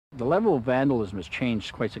The level of vandalism has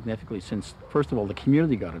changed quite significantly since, first of all, the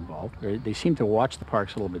community got involved. They seem to watch the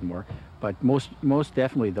parks a little bit more, but most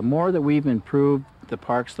definitely, the more that we've improved the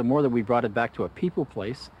parks, the more that we brought it back to a people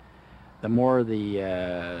place, the more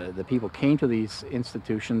the people came to these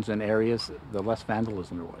institutions and areas, the less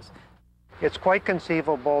vandalism there was. It's quite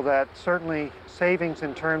conceivable that certainly savings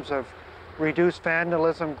in terms of reduced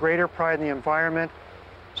vandalism, greater pride in the environment,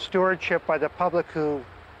 stewardship by the public who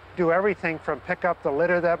do everything from pick up the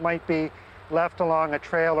litter that might be left along a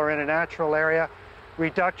trail or in a natural area,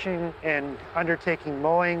 reduction in undertaking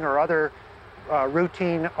mowing or other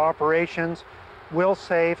routine operations will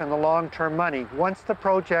save in the long-term money. Once the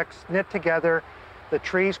project's knit together, the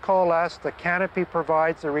trees coalesce, the canopy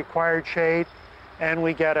provides the required shade, and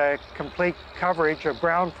we get a complete coverage of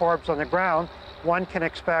ground forbs on the ground, one can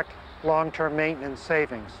expect long-term maintenance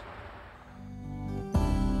savings.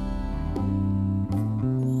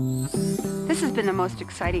 This has been the most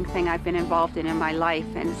exciting thing I've been involved in my life,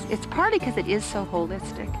 and it's partly because it is so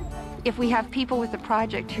holistic. If we have people with the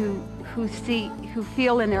project who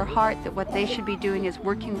feel in their heart that what they should be doing is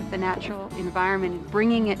working with the natural environment and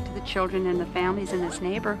bringing it to the children and the families in this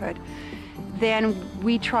neighborhood, then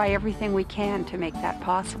we try everything we can to make that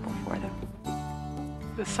possible for them.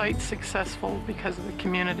 The site's successful because of the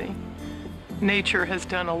community. Nature has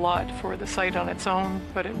done a lot for the site on its own,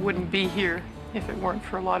 but it wouldn't be here if it weren't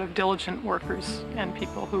for a lot of diligent workers and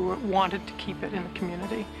people who wanted to keep it in the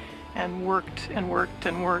community and worked and worked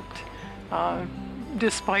and worked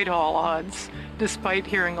despite all odds, despite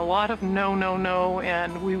hearing a lot of no, no, no,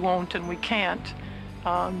 and we won't and we can't,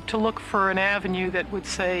 to look for an avenue that would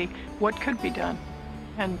say what could be done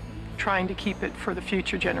and trying to keep it for the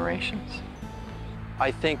future generations.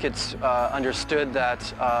 I think it's understood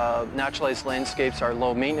that naturalized landscapes are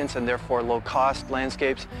low maintenance and therefore low cost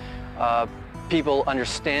landscapes. People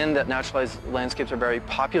understand that naturalized landscapes are very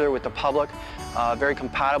popular with the public, very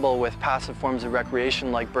compatible with passive forms of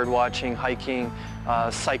recreation like birdwatching, hiking,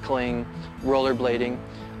 cycling, rollerblading.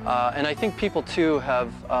 And I think people too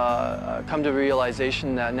have come to the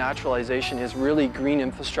realization that naturalization is really green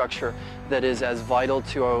infrastructure that is as vital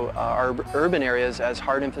to our urban areas as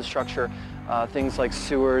hard infrastructure, things like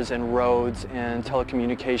sewers and roads and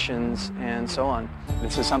telecommunications and so on.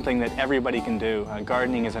 This is something that everybody can do.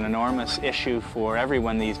 Gardening is an enormous issue for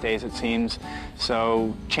everyone these days, it seems.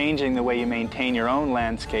 So changing the way you maintain your own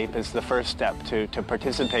landscape is the first step to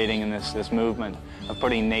participating in this movement of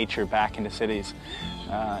putting nature back into cities.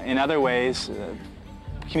 In other ways,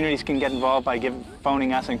 communities can get involved by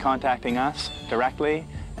phoning us and contacting us directly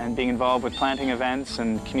and being involved with planting events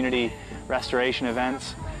and community restoration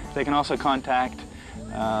events. They can also contact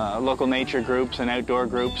local nature groups and outdoor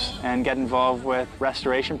groups and get involved with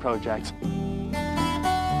restoration projects.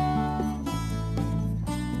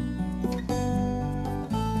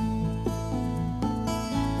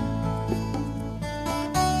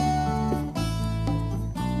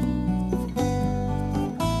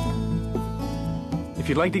 If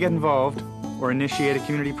you'd like to get involved or initiate a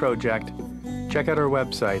community project, check out our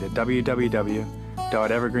website at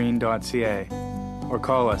www.evergreen.ca or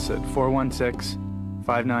call us at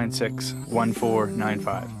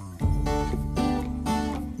 416-596-1495.